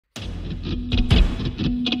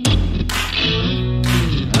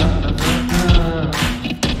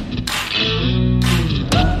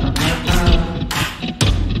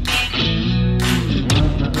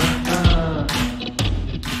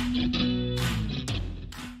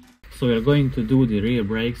So we are going to do the rear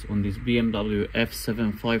brakes on this BMW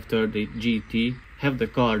F07 530 GT. Have the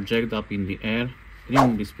car jacked up in the air.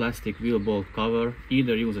 Remove this plastic wheel bolt cover.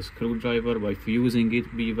 Either use a screwdriver, but if you're using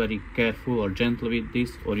it, be very careful or gentle with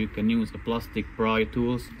this, or you can use a plastic pry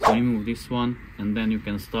tools. So remove this one and then you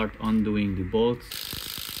can start undoing the bolts.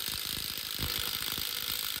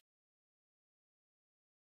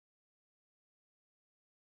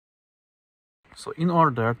 So in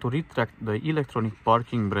order to retract the electronic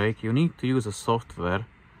parking brake, you need to use a software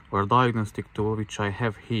or diagnostic tool, which I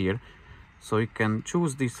have here. So you can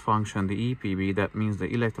choose this function, the EPB, that means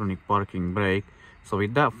the electronic parking brake. So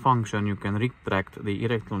with that function you can retract the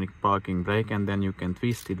electronic parking brake and then you can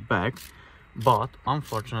twist it back. But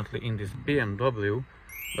unfortunately in this BMW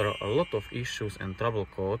there are a lot of issues and trouble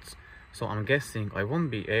codes, so I'm guessing I won't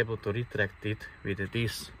be able to retract it with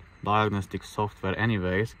this diagnostic software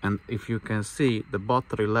anyways. And if you can see, the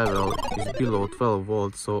battery level is below 12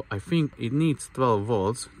 volts, so I think it needs 12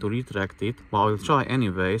 volts to retract it, but I'll try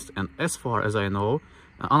anyways. And as far as I know,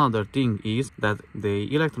 another thing is that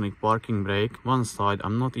the electronic parking brake, one side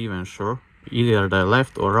I'm not even sure, either the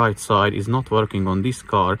left or right side is not working on this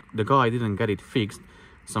car. The guy didn't get it fixed,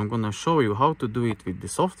 so I'm gonna show you how to do it with the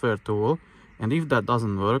software tool, and if that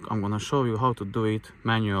doesn't work, I'm gonna show you how to do it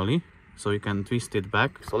manually, so you can twist it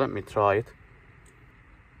back. So let me try it.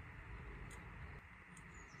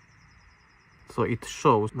 So it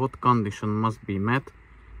shows what condition must be met.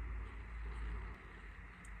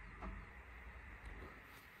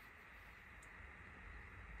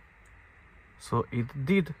 So it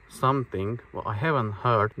did something, but I haven't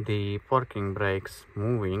heard the parking brakes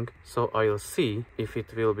moving, so I'll see if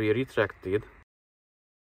it will be retracted.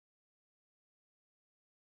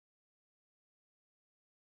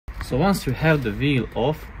 So once you have the wheel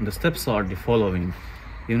off, the steps are the following.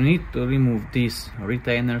 You need to remove this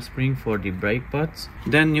retainer spring for the brake pads.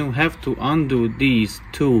 Then you have to undo these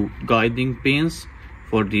two guiding pins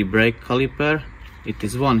for the brake caliper. It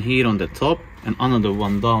is one here on the top and another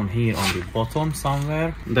one down here on the bottom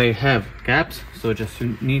somewhere. They have caps, so just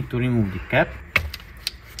you need to remove the cap.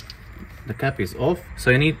 The cap is off, so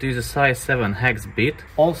you need to use a size 7 hex bit.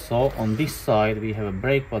 Also on this side we have a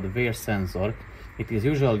brake pad wear sensor. It is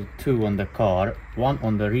usually two on the car, one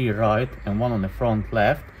on the rear right and one on the front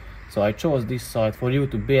left. So I chose this side for you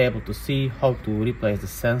to be able to see how to replace the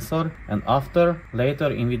sensor. And later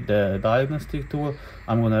with the diagnostic tool,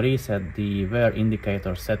 I'm gonna reset the wear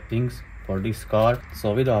indicator settings for this car.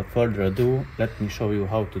 So without further ado, let me show you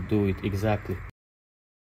how to do it exactly.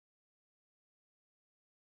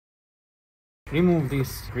 Remove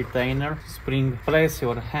this retainer spring, place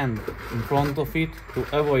your hand in front of it to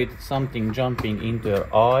avoid something jumping into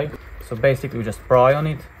your eye. So basically you just pry on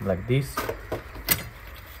it like this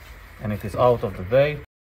and it is out of the way.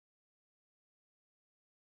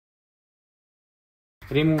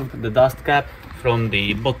 Remove the dust cap from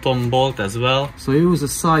the bottom bolt as well. So use a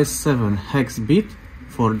size 7 hex bit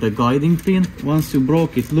for the guiding pin. Once you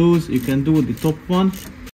broke it loose, you can do the top one.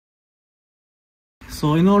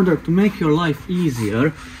 So in order to make your life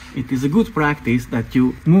easier, it is a good practice that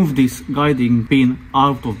you move this guiding pin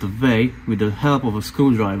out of the way with the help of a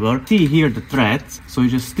screwdriver. See here the threads, so you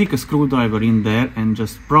just stick a screwdriver in there and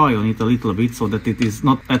just pry on it a little bit so that it is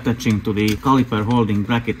not attaching to the caliper holding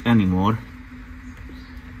bracket anymore.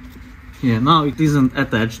 Yeah, now it isn't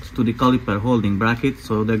attached to the caliper holding bracket,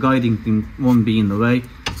 so the guiding pin won't be in the way,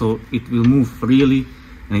 so it will move freely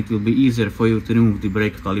and it will be easier for you to remove the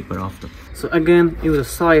brake caliper after. So again, use a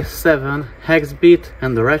size 7 hex bit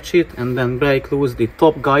and the ratchet and then break loose the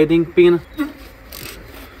top guiding pin.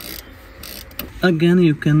 Again,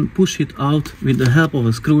 you can push it out with the help of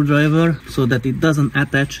a screwdriver so that it doesn't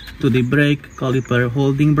attach to the brake caliper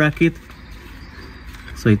holding bracket.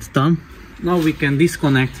 So it's done. Now we can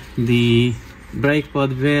disconnect the brake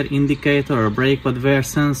pad wear indicator or brake pad wear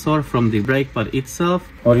sensor from the brake pad itself,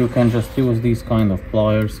 or you can just use these kind of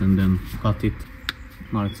pliers and then cut it.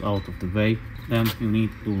 Now it's out of the way. Then you need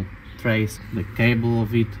to trace the cable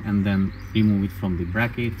of it and then remove it from the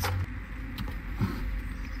brackets.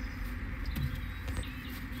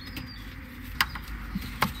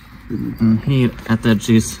 And here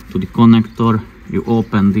attaches to the connector. You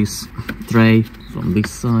open this tray from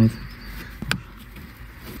this side,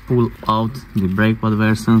 pull out the brake pad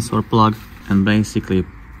wear sensor plug and basically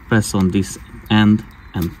press on this end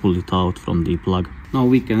and pull it out from the plug. Now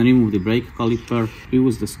we can remove the brake caliper.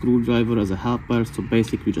 Use the screwdriver as a helper, so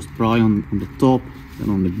basically just pry on the top, then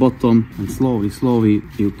on the bottom, and slowly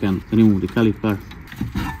you can remove the caliper,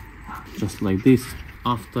 just like this.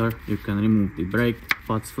 After, you can remove the brake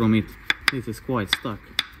pads from it. It is quite stuck.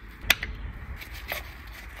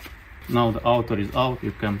 Now the outer is out,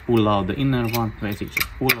 you can pull out the inner one, basically just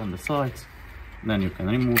pull on the sides, then you can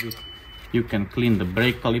remove it. You can clean the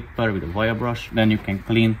brake caliper with a wire brush, then you can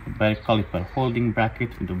clean the brake caliper holding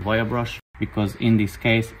bracket with a wire brush, because in this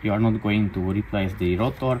case you are not going to replace the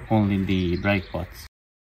rotor, only the brake pads.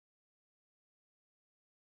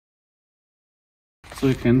 So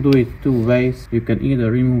you can do it two ways. You can either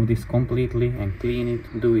remove this completely and clean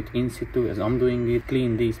it, do it in situ as I'm doing it,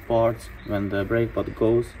 clean these parts when the brake pad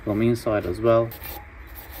goes from inside as well.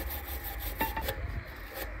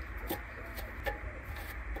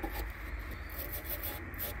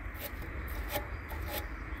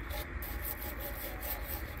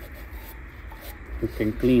 You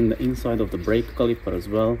can clean the inside of the brake caliper as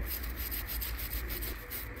well.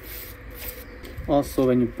 Also,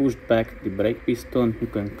 when you push back the brake piston, you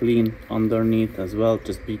can clean underneath as well.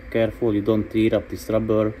 Just be careful you don't tear up this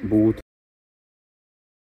rubber boot.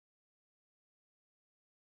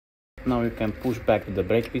 Now you can push back the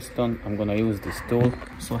brake piston. I'm gonna use this tool.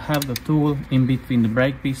 So have the tool in between the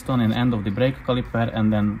brake piston and end of the brake caliper,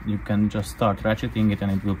 and then you can just start ratcheting it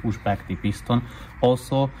and it will push back the piston.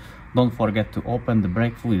 Also, don't forget to open the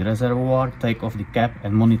brake fluid reservoir, take off the cap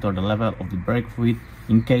and monitor the level of the brake fluid.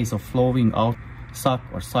 In case of flowing out, suck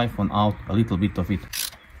or siphon out a little bit of it.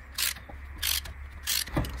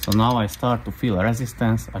 So now I start to feel a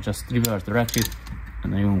resistance. I just reverse the ratchet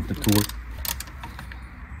and remove the tool,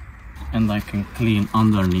 and I can clean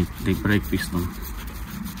underneath the brake piston.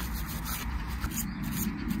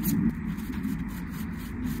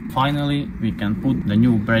 Finally, we can put the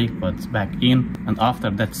new brake pads back in, and after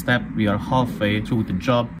that step we are halfway through the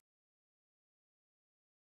job.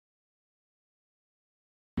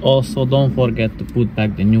 Also, don't forget to put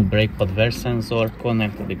back the new brake pad wear sensor,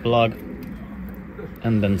 connect the plug,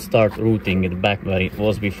 and then start routing it back where it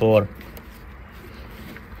was before.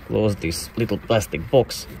 Close this little plastic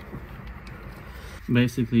box.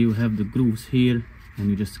 Basically, you have the grooves here and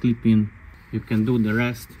you just clip in. You can do the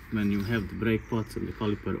rest when you have the brake pads and the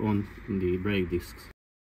caliper on the brake discs.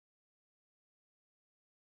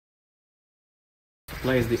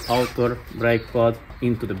 Place the outer brake pad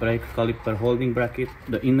into the brake caliper holding bracket.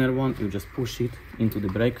 The inner one, you just push it into the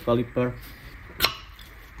brake caliper,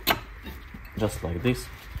 just like this.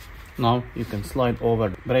 Now you can slide over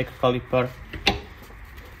the brake caliper,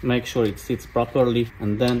 make sure it sits properly,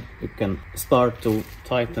 and then you can start to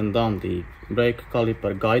tighten down the brake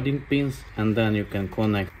caliper guiding pins, and then you can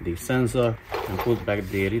connect the sensor and put back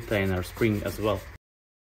the retainer spring as well.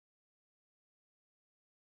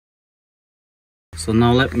 So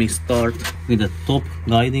now let me start with the top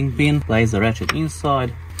guiding pin. Place the ratchet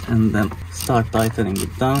inside and then start tightening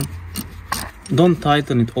it down. Don't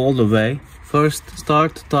tighten it all the way. First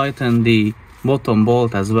start to tighten the bottom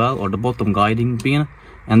bolt as well, or the bottom guiding pin,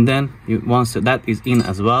 and then once that is in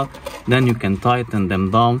as well, then you can tighten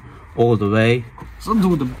them down all the way. So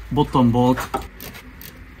do the bottom bolt.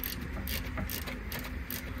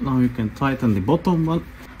 Now you can tighten the bottom one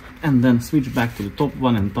and then switch back to the top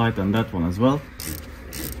one and tighten that one as well.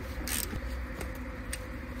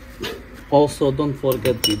 Also, don't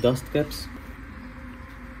forget the dust caps.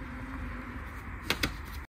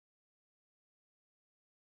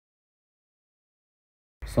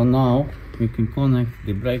 So now we can connect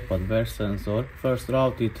the brake pad wear sensor. First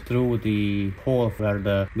route it through the hole where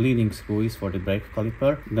the bleeding screw is for the brake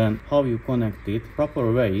caliper. Then how you connect it, proper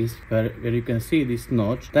way is where you can see this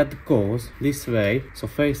notch that goes this way, so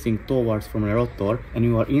facing towards from the rotor, and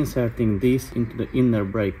you are inserting this into the inner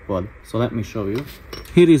brake pad. So let me show you.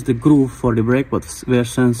 Here is the groove for the brake pad wear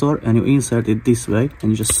sensor, and you insert it this way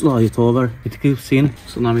and you just slide it over. It clips in,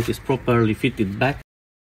 so now it is properly fitted back.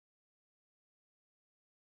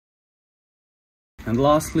 And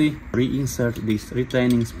lastly, reinsert this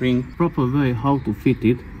retaining spring. Proper way how to fit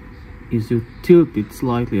it is you tilt it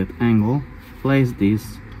slightly at angle, place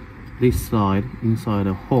this side inside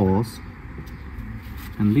the holes,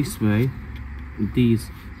 and this way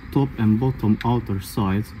these top and bottom outer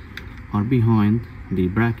sides are behind the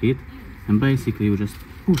bracket, and basically you just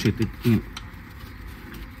push it in.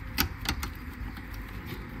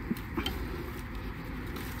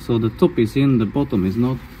 So the top is in, the bottom is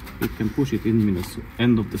not. You can push it in with the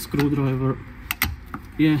end of the screwdriver.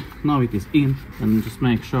 Yeah, now it is in, and just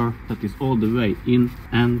make sure that it's all the way in.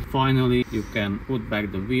 And finally you can put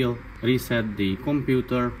back the wheel, reset the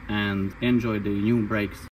computer, and enjoy the new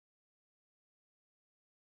brakes.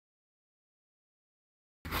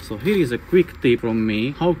 So here is a quick tip from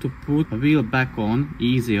me how to put a wheel back on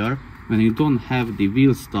easier when you don't have the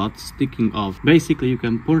wheel studs sticking out. Basically, you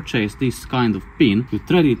can purchase this kind of pin, you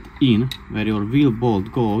thread it in where your wheel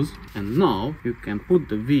bolt goes, and now you can put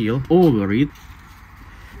the wheel over it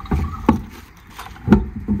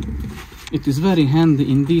It is very handy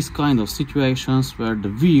in these kind of situations where the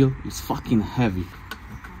wheel is fucking heavy.